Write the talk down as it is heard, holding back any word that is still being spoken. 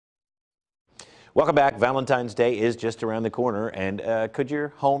Welcome back. Valentine's Day is just around the corner, and could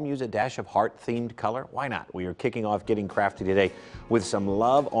your home use a dash of heart-themed color? Why not? We are kicking off Getting Crafty today with some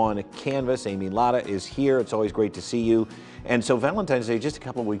love on canvas. Amy Latta is here. It's always great to see you. And so Valentine's Day, just a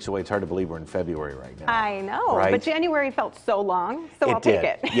couple of weeks away. It's hard to believe we're in February right now. I know, right? But January felt so long, so I'll take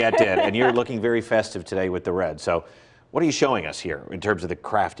it. Yeah, it did. And you're looking very festive today with the red. So what are you showing us here in terms of the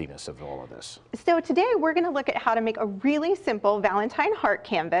craftiness of all of this? So today we're going to look at how to make a really simple Valentine heart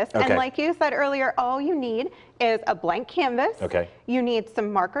canvas. Okay. And like you said earlier, all you need is a blank canvas. Okay. You need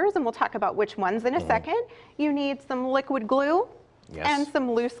some markers, and we'll talk about which ones in a second. You need some liquid glue. Yes. And some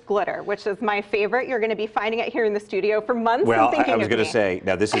loose glitter, which is my favorite. You're going to be finding it here in the studio for months. Well, and thinking I was of going to me. say,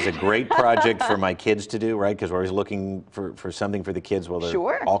 now this is a great project for my kids to do, right? Because we're always looking for something for the kids while they're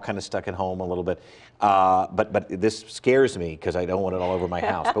Sure. all kind of stuck at home a little bit. But this scares me because I don't want it all over my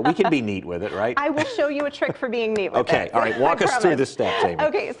house. But we can be neat with it, right? I will show you a trick for being neat with it. Okay, all right, walk us through the steps, Amy.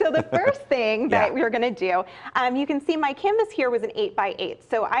 Okay, so the first thing that we're going to do, you can see my canvas here was an 8x8.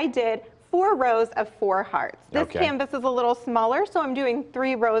 So I did 4 rows of 4 hearts. This canvas is a little smaller, so I'm doing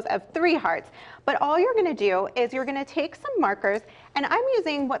 3 rows of 3 hearts. But all you're going to do is you're going to take some markers, and I'm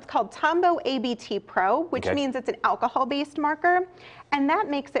using what's called Tombow ABT Pro, which means it's an alcohol-based marker, and that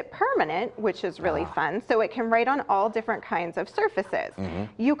makes it permanent, which is really fun, so it can write on all different kinds of surfaces.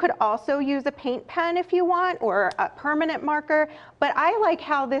 You could also use a paint pen if you want, or a permanent marker, but I like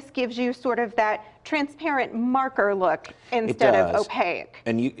how this gives you sort of that transparent marker look instead of opaque.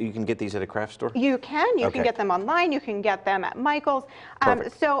 And you can get these at a craft store? You can. You can get them online. You can get them at Michael's.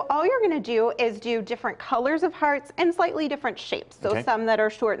 Perfect. So all you're going to do is do different colors of hearts and slightly different shapes. So some that are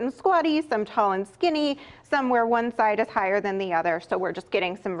short and squatty, some tall and skinny, some where one side is higher than the other. So we're just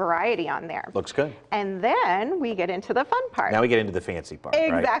getting some variety on there. Looks good. And then we get into the fun part. Now we get into the fancy part,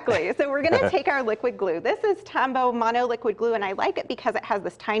 Exactly. right? So we're going to take our liquid glue. This is Tombow Mono Liquid Glue, and I like it because it has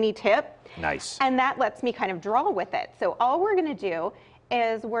this tiny tip. Nice. And that lets me kind of draw with it. So all we're going to do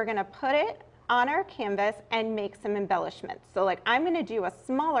is we're going to put it on our canvas and make some embellishments. So like I'm going to do a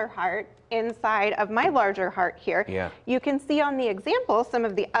smaller heart inside of my larger heart here. Yeah. You can see on the example some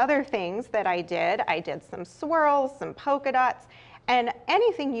of the other things that I did. I did some swirls, some polka dots, and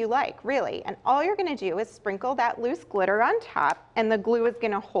anything you like, really. And all you're going to do is sprinkle that loose glitter on top, and the glue is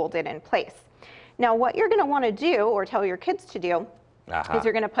going to hold it in place. Now what you're going to want to do, or tell your kids to do, is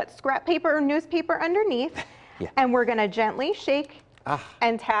you're going to put scrap paper or newspaper underneath, and we're going to gently shake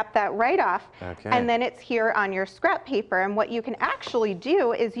and tap that right off. And then it's here on your scrap paper. And what you can actually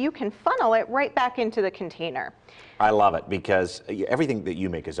do is you can funnel it right back into the container. I love it because everything that you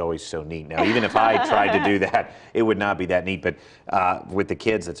make is always so neat. Now, even if I tried to do that, it would not be that neat. But with the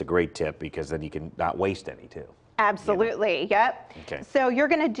kids, that's a great tip because then you can not waste any too. Absolutely, yep. So you're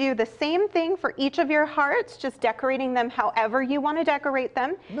going to do the same thing for each of your hearts, just decorating them however you want to decorate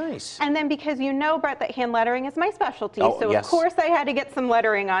them. Nice. And then because you know, Brett, that hand lettering is my specialty, so of course I had to get some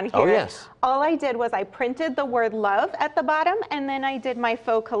lettering on here. Oh, yes. All I did was I printed the word love at the bottom, and then I did my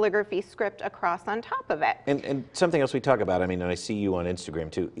faux calligraphy script across on top of it. And something else we talk about, I mean, and I see you on Instagram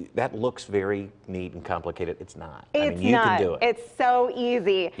too, that looks very neat and complicated. It's not. It's I mean, you not. can do it. It's so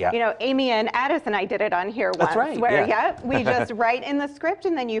easy. Yeah. You know, Amy and Addis and I did it on here once. That's right. Where, we just write in the script,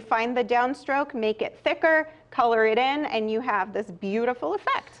 and then you find the downstroke, make it thicker, color it in, and you have this beautiful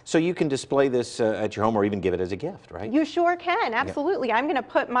effect. So you can display this at your home or even give it as a gift, right? You sure can, absolutely. I'm going to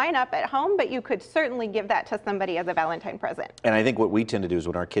put mine up at home, but you could certainly give that to somebody as a Valentine present. And I think what we tend to do is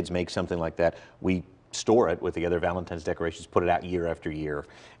when our kids make something like that, we store it with the other Valentine's decorations, put it out year after year,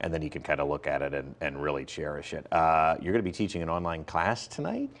 and then you can kind of look at it and really cherish it. You're going to be teaching an online class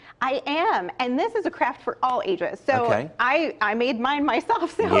tonight? I am, and this is a craft for all ages. So I made mine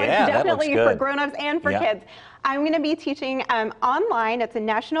myself, so it's definitely for grown-ups and for kids. I'm going to be teaching online. It's a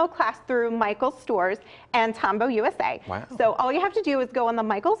national class through Michael's stores and Tombow USA. Wow. So all you have to do is go on the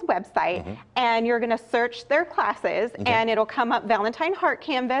Michael's website, and you're going to search their classes, and it'll come up Valentine Heart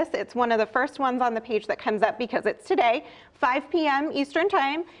Canvas. It's one of the first ones on the page that comes up because it's today, 5 p.m. Eastern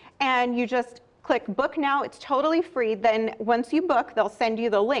Time, and you just click book now. It's totally free. Then once you book, they'll send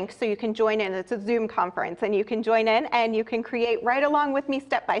you the link so you can join in. It's a Zoom conference, and you can join in and you can create right along with me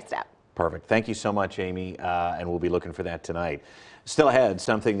step by step. Perfect. Thank you so much, Amy, and we'll be looking for that tonight. Still ahead,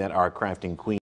 something that our crafting queen